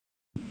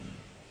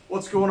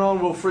What's going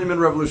on? Will Freeman,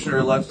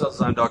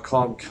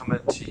 RevolutionaryLifestyleDesign.com, coming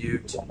to you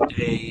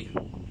today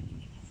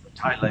from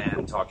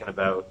Thailand, talking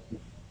about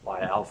why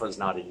alpha is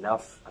not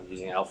enough. I'm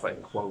using alpha in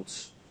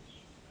quotes.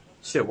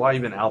 Shit, why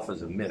even alpha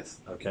is a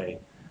myth, okay?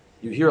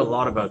 You hear a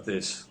lot about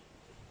this.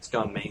 It's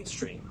gone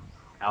mainstream.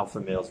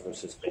 Alpha males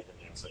versus beta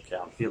males, okay?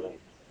 I'm feeling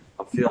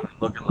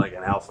looking like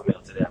an alpha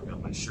male today. I've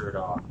got my shirt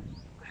on,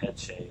 my head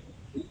shaved.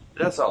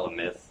 That's all a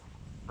myth.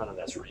 None of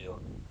that's real.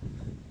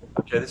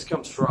 Okay, this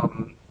comes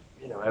from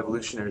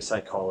evolutionary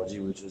psychology,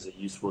 which is a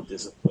useful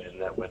discipline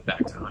that went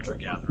back to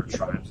hunter-gatherer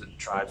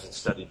tribes and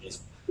studied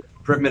these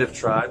primitive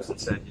tribes and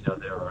said,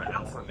 there are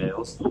alpha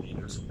males, the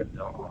leaders, and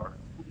there are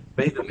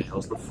beta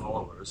males, the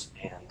followers,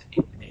 and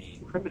in a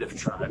primitive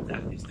tribe,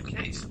 that is the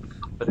case.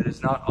 But it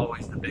is not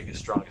always the biggest,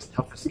 strongest,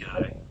 toughest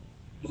guy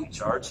who's in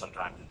charge.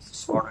 Sometimes it's the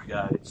smarter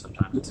guy.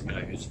 Sometimes it's a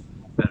guy who's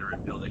better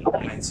at building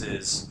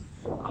alliances.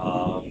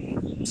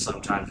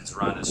 Sometimes it's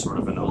run as sort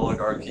of an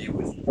oligarchy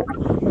with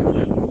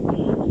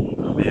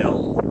a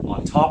male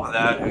on top of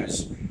that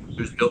who's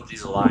built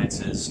these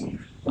alliances,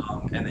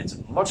 and it's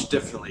much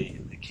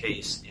differently the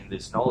case in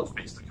this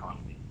knowledge-based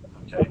economy.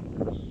 Okay,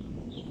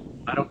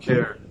 I don't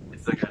care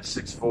if the guy's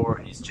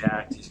 6'4", he's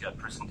jacked, he's got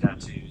prison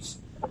tattoos.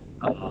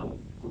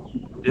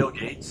 Bill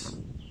Gates,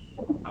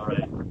 all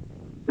right,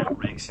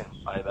 outranks him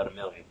by about 1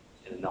 million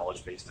in a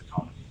knowledge-based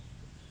economy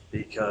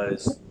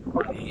because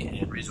money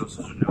and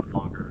resources are no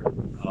longer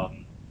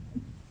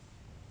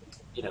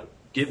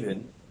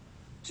given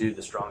to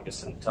the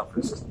strongest and the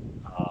toughest,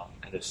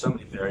 and there's so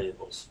many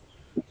variables.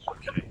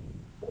 Okay,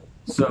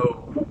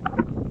 so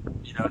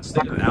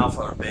instead of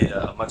alpha or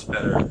beta, a much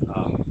better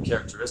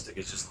characteristic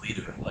is just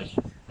leader. Like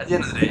at the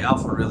end of the day,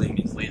 alpha really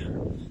means leader,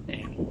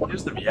 and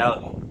here's the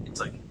reality: it's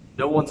like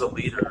no one's a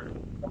leader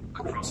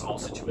across all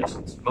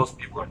situations. Most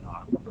people are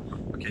not.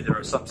 Okay, there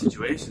are some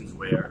situations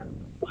where,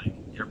 like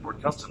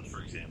airport customs,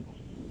 for example.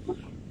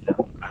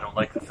 I don't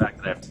like the fact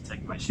that I have to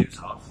take my shoes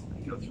off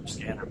and go through a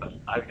scanner, but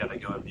I've got to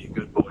go and be a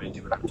good boy and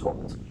do what I'm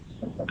told.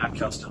 At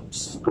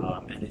customs,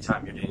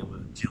 anytime you're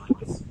dealing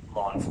with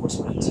law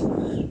enforcement,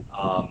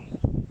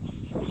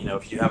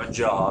 if you have a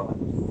job,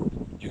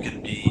 you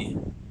can be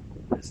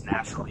as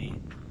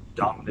naturally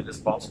dominant as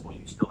possible.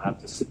 You still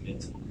have to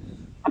submit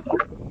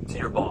to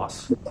your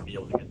boss to be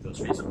able to get those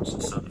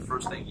resources. So the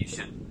first thing you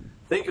should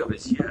think of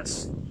is,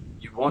 yes,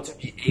 you want to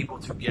be able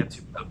to get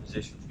to a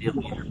position to be a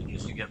leader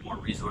because you get more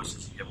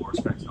resources, you get more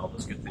respect and all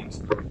those good things.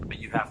 But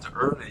you have to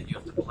earn it, you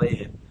have to play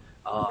it.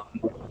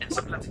 And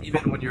sometimes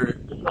even when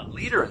you're a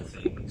leader in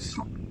things,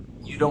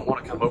 you don't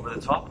want to come over the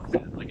top with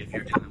it. Like if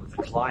you're dealing with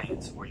a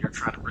client or you're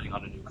trying to bring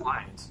on a new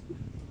client,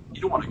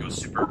 you don't want to go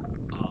super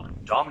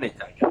dominate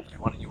that guy.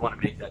 You want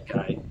to make that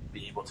guy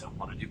be able to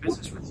want to do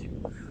business with you.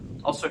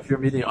 Also, if you're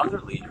meeting other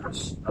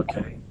leaders,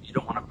 okay, you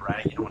don't want to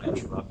brag, you don't want to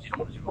interrupt, you don't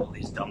want to do all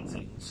these dumb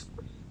things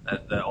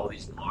that all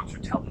these blogs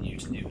are telling you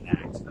to do and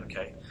act,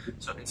 okay?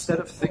 So instead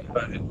of thinking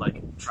about it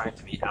like trying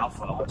to be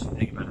alpha, I want you to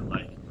think about it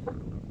like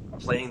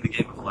playing the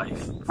game of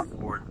life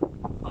for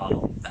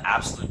the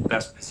absolute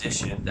best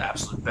position, the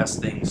absolute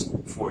best things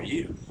for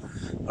you,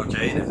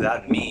 okay? And if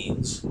that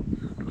means,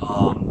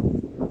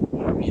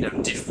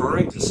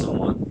 deferring to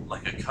someone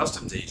like a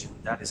customs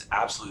agent, that is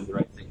absolutely the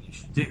right thing you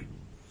should do,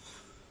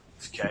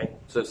 okay?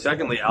 So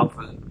secondly,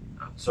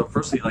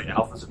 firstly, like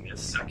alpha's a myth.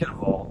 Second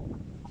of all,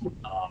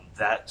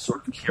 that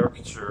sort of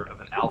caricature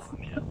of an alpha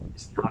male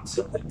is not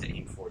something to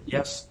aim for.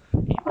 Yes,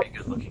 aim to be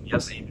good looking.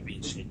 Yes, aim to be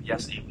in shape.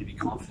 Yes, aim to be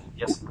confident.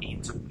 Yes,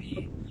 aim to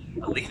be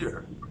a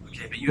leader.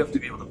 Okay, but you have to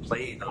be able to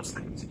play those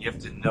things, and you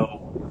have to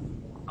know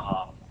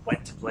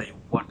when to play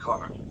what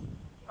card.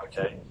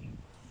 Okay.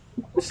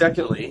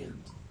 Secondly,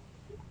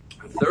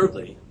 and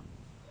thirdly,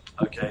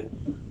 okay,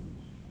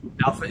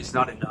 alpha is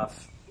not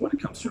enough when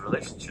it comes to a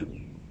relationship.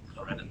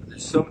 All right, and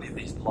there's so many of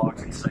these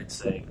blogs and sites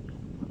saying,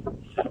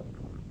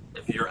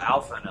 if you're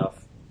alpha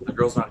enough, the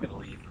girl's not going to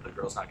leave, or the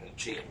girl's not going to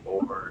cheat,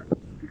 or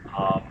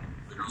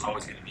the girl's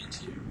always going to be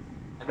into you.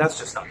 And that's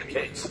just not the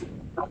case,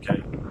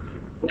 okay?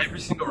 Every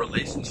single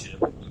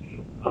relationship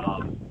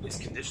is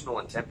conditional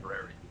and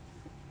temporary.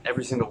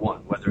 Every single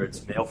one, whether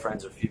it's male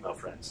friends or female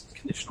friends, it's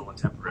conditional and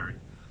temporary,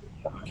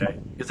 okay?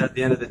 Because at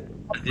the end of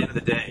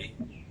the day,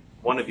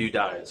 one of you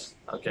dies,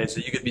 okay? So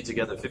you could be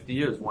together 50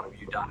 years, one of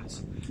you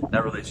dies.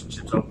 That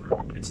relationship's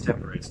over. It's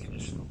temporary, it's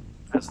conditional.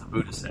 As the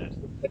Buddha said,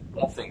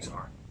 all things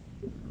are.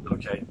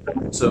 Okay,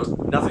 so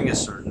nothing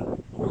is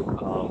certain,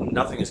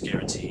 nothing is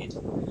guaranteed.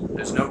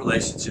 There's no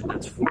relationship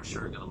that's for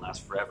sure going to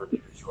last forever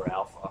because you're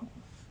alpha.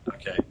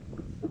 Okay,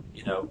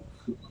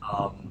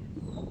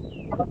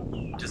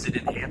 does it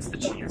enhance the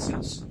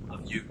chances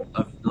of you,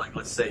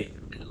 let's say,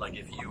 like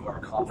if you are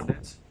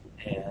confident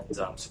and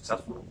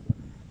successful,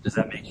 does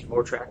that make you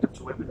more attractive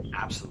to women?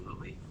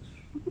 Absolutely.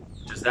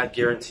 Does that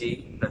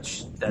guarantee that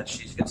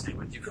she's going to stay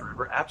with you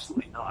forever?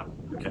 Absolutely not.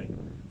 Okay.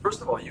 First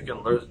of all, you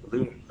can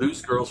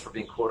lose girls for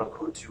being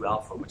quote-unquote too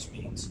alpha, which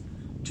means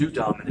too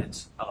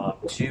dominant,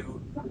 too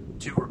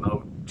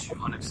remote, too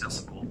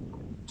inaccessible,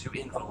 too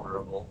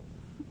invulnerable.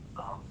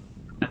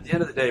 At the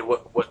end of the day,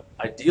 what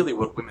ideally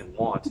what women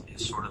want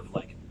is sort of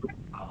like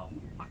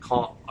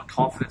a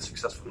confident,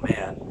 successful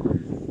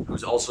man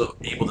who's also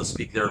able to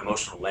speak their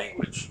emotional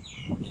language.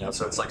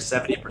 So it's like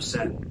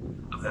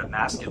 70% of that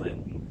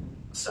masculine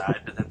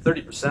side, but then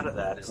 30% of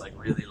that is like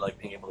really like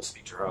being able to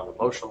speak to her on an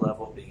emotional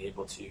level, being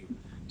able to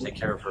take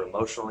care of her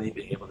emotionally,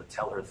 being able to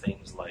tell her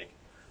things like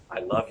I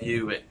love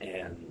you,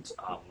 and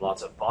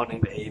lots of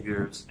bonding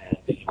behaviors, and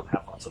being able to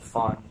have lots of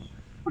fun,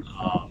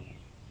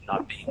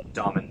 not being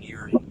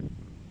domineering.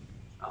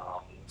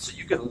 So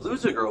you can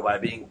lose a girl by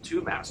being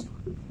too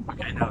masculine.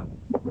 Okay, now,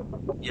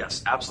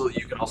 yes,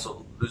 absolutely, you can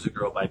also lose a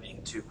girl by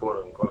being too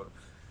quote unquote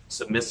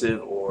submissive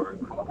or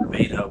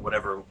beta,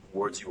 whatever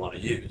words you want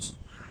to use.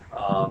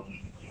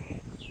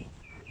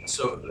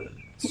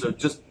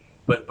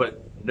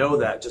 But know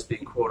that just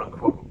being quote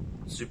unquote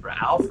super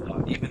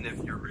alpha, even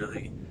if you're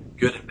really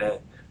good in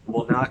bed,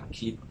 will not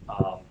keep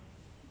a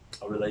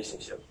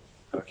relationship.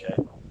 Okay,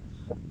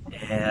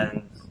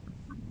 and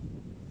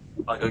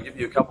I'll give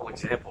you a couple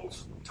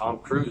examples. Tom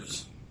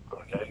Cruise,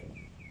 okay,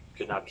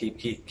 could not keep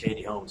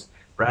Katie Holmes.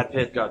 Brad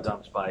Pitt got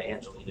dumped by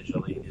Angelina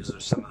Jolie. These are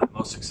some of the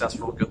most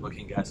successful,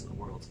 good-looking guys in the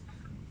world.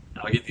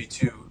 And I'll give you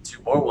two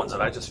more ones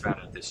that I just found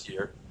out this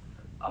year.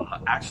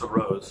 Axl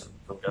Rose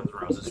from Guns N'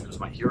 Roses, who was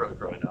my hero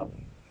growing up,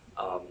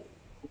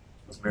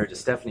 was married to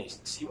Stephanie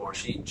Seymour.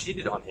 She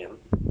cheated on him.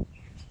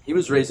 He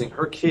was raising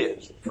her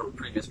kid from a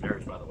previous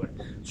marriage, by the way.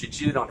 She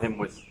cheated on him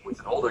with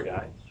an older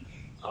guy,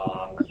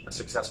 a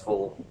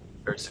successful,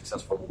 very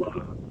successful,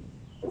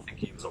 I think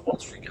he was a Wall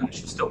Street guy.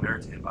 She's still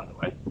married to him, by the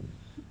way.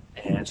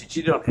 And she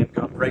cheated on him,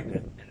 got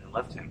pregnant, and then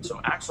left him. So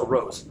Axl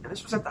Rose, and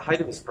this was at the height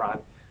of his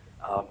prime.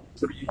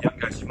 For you young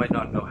guys, you might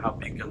not know how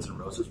big Guns N'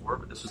 Roses were,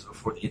 but this was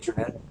before the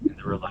internet, and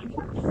there were like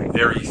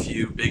very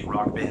few big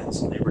rock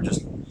bands. They were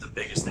just the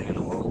biggest thing in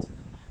the world.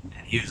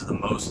 And he was the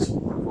most,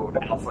 quote,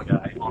 alpha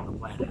guy on the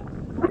planet.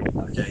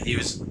 Okay, he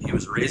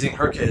was raising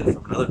her kid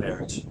from another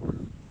marriage,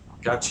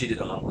 got cheated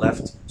on,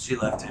 she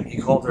left him. He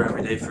called her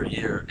every day for a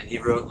year, and he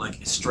wrote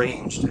like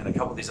Estranged and a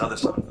couple of these other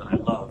songs that I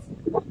love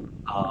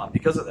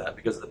because of that,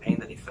 because of the pain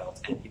that he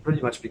felt. And he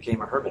pretty much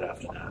became a hermit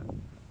after that,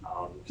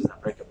 because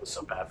that breakup was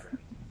so bad for him.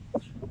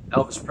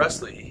 Elvis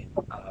Presley,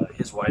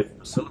 his wife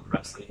Priscilla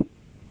Presley,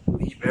 who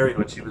he married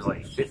when she was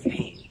like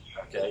 15,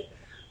 okay,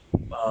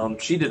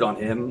 cheated on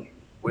him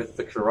with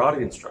the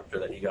karate instructor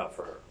that he got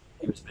for her.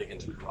 He was big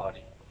into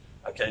karate.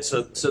 Okay,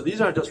 so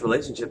these aren't just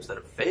relationships that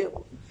have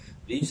failed.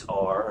 These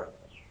are,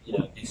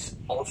 these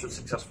ultra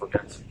successful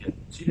guys who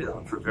get cheated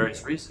on for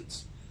various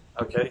reasons.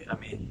 Okay, I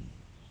mean,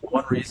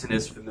 one reason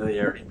is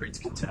familiarity breeds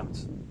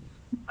contempt.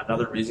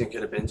 Another reason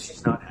could have been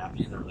she's not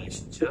happy in the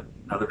relationship.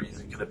 Another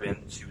reason could have been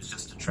she was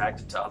just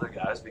attracted to other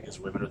guys because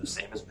women are the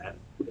same as men.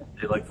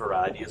 They like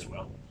variety as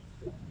well.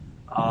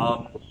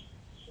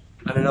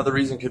 And another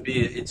reason could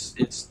be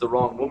it's the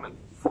wrong woman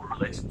for a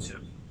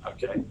relationship.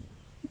 Okay,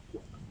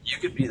 you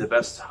could be the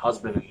best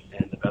husband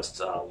and the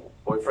best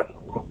boyfriend in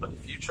the world, but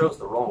if you chose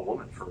the wrong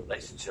woman for a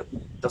relationship,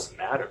 it doesn't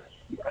matter.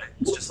 Right?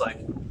 It's just like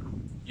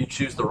you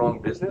choose the wrong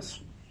business.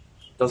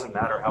 It doesn't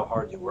matter how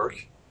hard you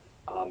work.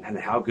 And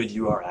how good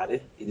you are at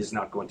it, it is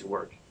not going to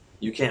work.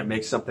 You can't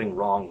make something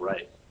wrong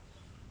right.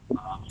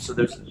 So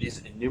there's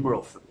these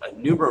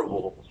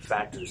innumerable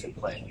factors in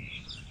play.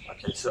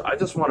 Okay, so I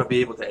just want to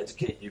be able to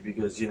educate you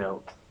because,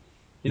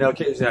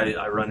 occasionally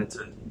I run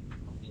into,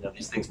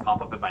 these things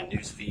pop up in my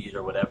news feed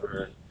or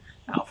whatever,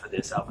 alpha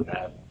this, alpha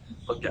that.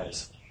 Look,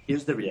 guys,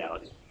 here's the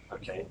reality,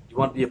 okay? You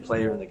want to be a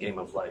player in the game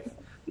of life,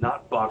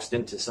 not boxed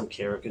into some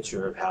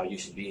caricature of how you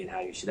should be and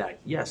how you should act.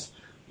 Yes,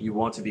 you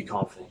want to be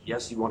confident.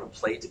 Yes, you want to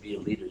play to be a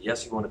leader.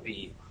 Yes, you want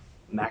to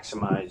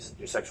maximize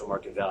your sexual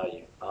market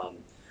value.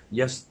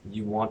 Yes,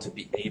 you want to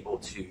be able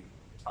to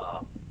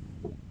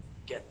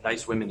get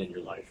nice women in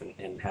your life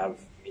and have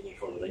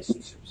meaningful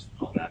relationships,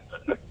 all that.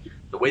 But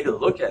the way to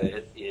look at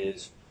it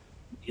is,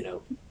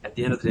 at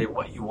the end of the day,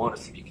 what you want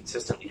is to be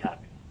consistently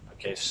happy.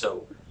 Okay,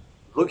 so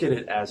look at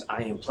it as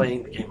I am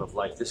playing the game of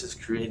life. This is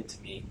created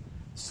to me.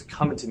 This is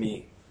coming to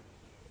me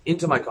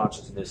into my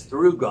consciousness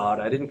through God.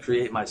 I didn't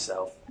create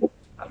myself.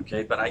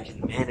 Okay, but I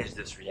can manage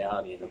this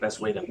reality, and the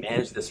best way to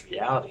manage this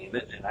reality,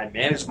 and I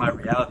manage my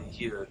reality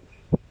here,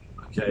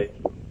 okay,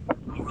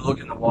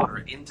 overlooking the water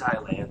in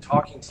Thailand,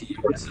 talking to you,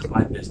 this is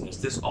my business.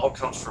 This all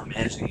comes from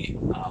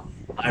managing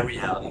my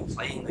reality,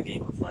 playing the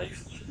game of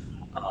life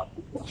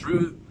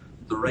through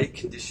the right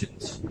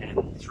conditions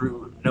and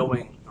through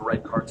knowing the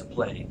right card to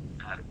play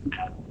at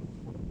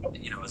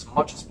as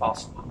much as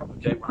possible.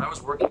 Okay, when I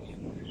was working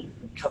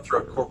in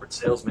cutthroat corporate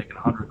sales, making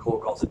 100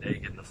 cold calls a day,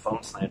 getting the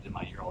phone slammed in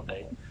my ear all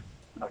day.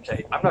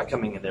 Okay, I'm not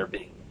coming in there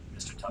being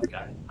Mr. Tough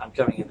Guy. I'm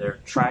coming in there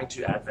trying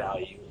to add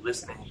value,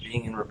 listening,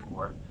 being in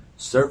rapport,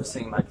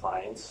 servicing my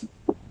clients.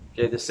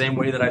 Okay, the same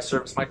way that I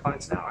service my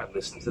clients now. I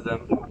listen to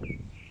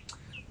them.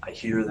 I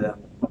hear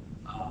them.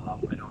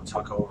 I don't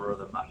talk over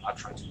them. I'm not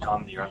trying to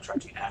domineer. I'm trying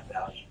to add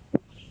value.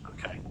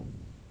 Okay,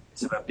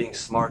 it's about being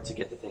smart to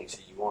get the things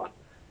that you want.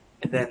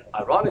 And then,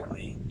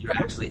 ironically, you're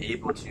actually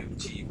able to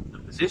achieve the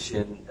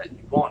position that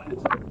you wanted.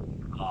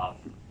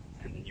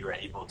 And then you're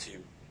able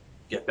to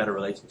get better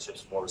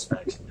relationships, more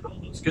respect, and all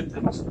those good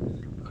things.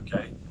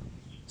 Okay?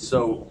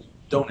 So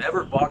don't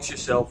ever box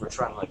yourself or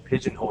try to like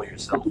pigeonhole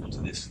yourself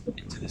into this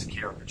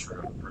caricature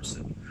of a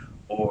person,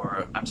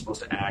 or I'm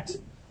supposed to act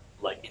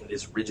like in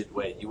this rigid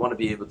way. You want to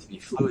be able to be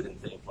fluid and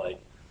think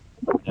like,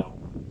 you know,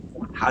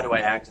 how do I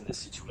act in this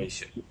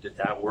situation? Did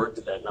that work?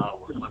 Did that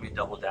not work? Let me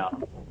double down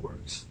on what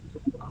works.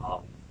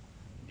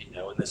 You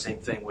know, and the same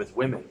thing with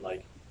women.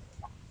 Like,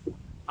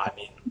 I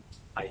mean,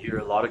 I hear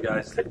a lot of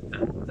guys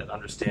that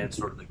understand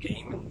sort of the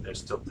game, and they're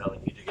still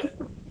telling you to get,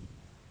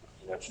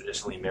 you know,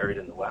 traditionally married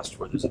in the West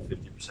where there's a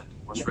 50%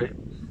 divorce rate.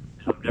 And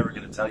I'm never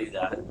going to tell you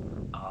that.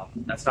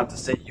 That's not to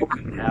say you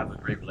couldn't have a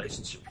great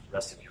relationship for the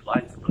rest of your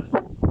life, but,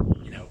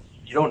 you know,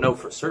 you don't know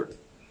for certain.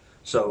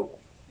 So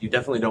you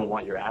definitely don't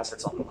want your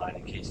assets on the line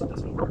in case it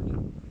doesn't work.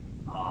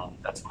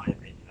 That's my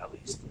opinion, at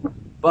least.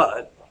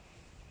 But,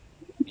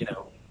 you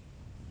know,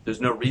 there's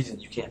no reason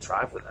you can't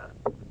try for that,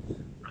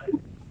 right?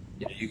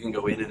 You know, you can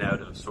go in and out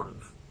of sort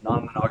of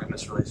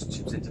non-monogamous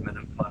relationships, into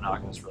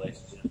monogamous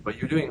relationships, but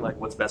you're doing like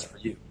what's best for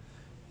you.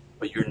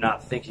 But you're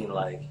not thinking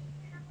like,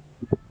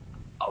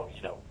 oh,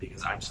 you know,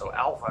 because I'm so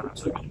alpha and I'm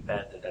so good in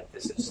bed that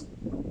this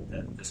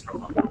girl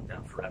will work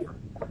down forever.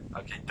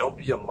 Okay, don't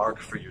be a mark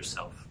for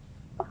yourself,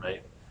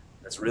 right?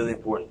 That's really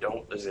important.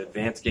 There's an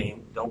advanced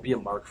game. Don't be a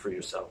mark for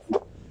yourself,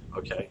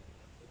 okay?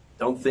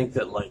 Don't think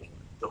that like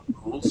the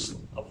rules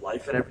of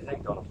life and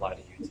everything don't apply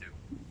to you too,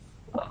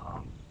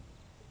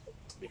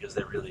 because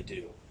they really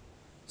do.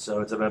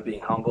 So it's about being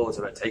humble. It's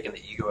about taking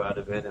the ego out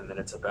of it, and then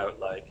it's about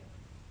like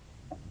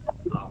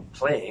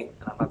playing.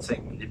 And I'm not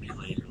saying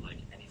manipulate or like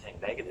anything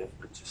negative,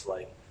 but just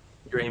like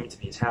you're aiming to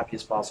be as happy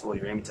as possible.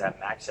 You're aiming to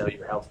max out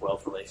your health,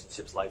 wealth,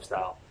 relationships,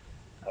 lifestyle.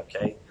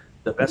 Okay.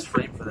 The best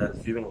frame for that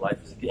is viewing life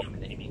as a game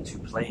and aiming to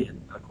play it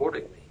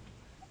accordingly.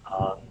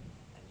 And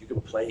you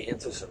can play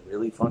into some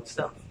really fun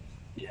stuff.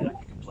 Yeah,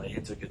 you can play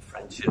into good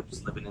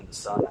friendships, living in the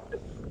sun,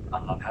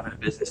 having a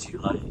business you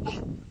like,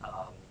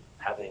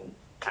 having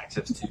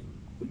access to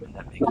women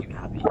that make you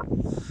happy.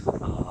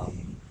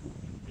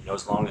 You know,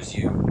 as long as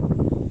you're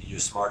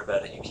smart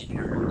about it, you keep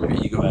your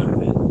ego out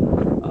of it.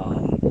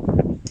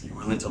 You're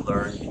willing to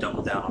learn. You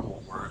double down on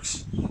what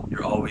works.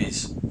 You're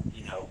always,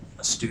 you know,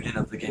 a student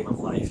of the game of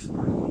life,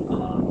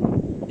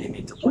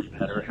 aiming to play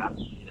better,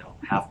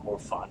 have more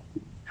fun,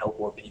 help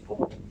more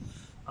people,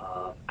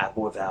 add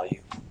more value,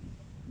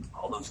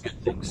 all those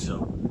good things.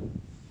 So,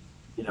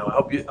 you know, I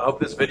hope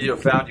this video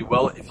found you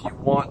well. If you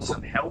want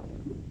some help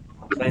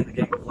playing the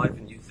game of life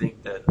and you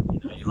think that,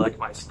 you know, you like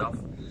my stuff,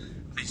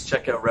 please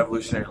check out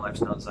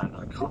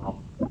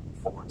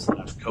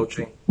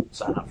revolutionarylifestyledesign.com/coaching.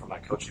 Sign up for my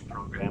coaching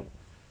program.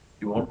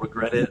 You won't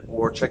regret it.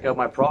 Or check out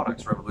my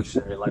products,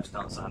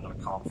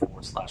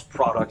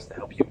 revolutionarylifestyledesign.com/products, to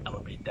help you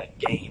elevate that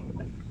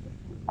game.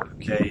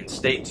 Okay, and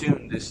stay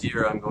tuned. This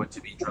year I'm going to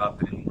be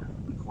dropping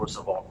the course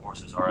of all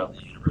courses,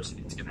 RLD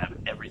University. It's going to have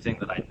everything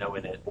that I know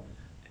in it.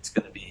 It's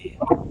going to be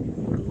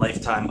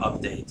lifetime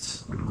updates.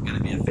 It's going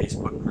to be a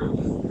Facebook group.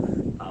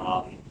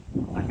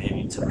 I'm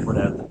aiming to put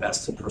out the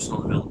best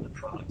personal development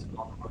product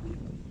on the market.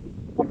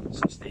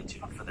 So stay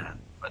tuned for that.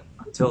 But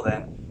until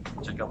then,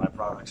 check out my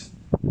products.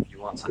 If you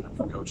want, sign up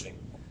for coaching.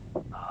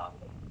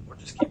 Or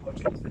just keep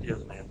watching these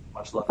videos, man.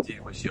 Much love to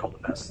you. Wish you all the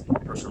best in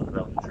your personal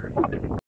development journey.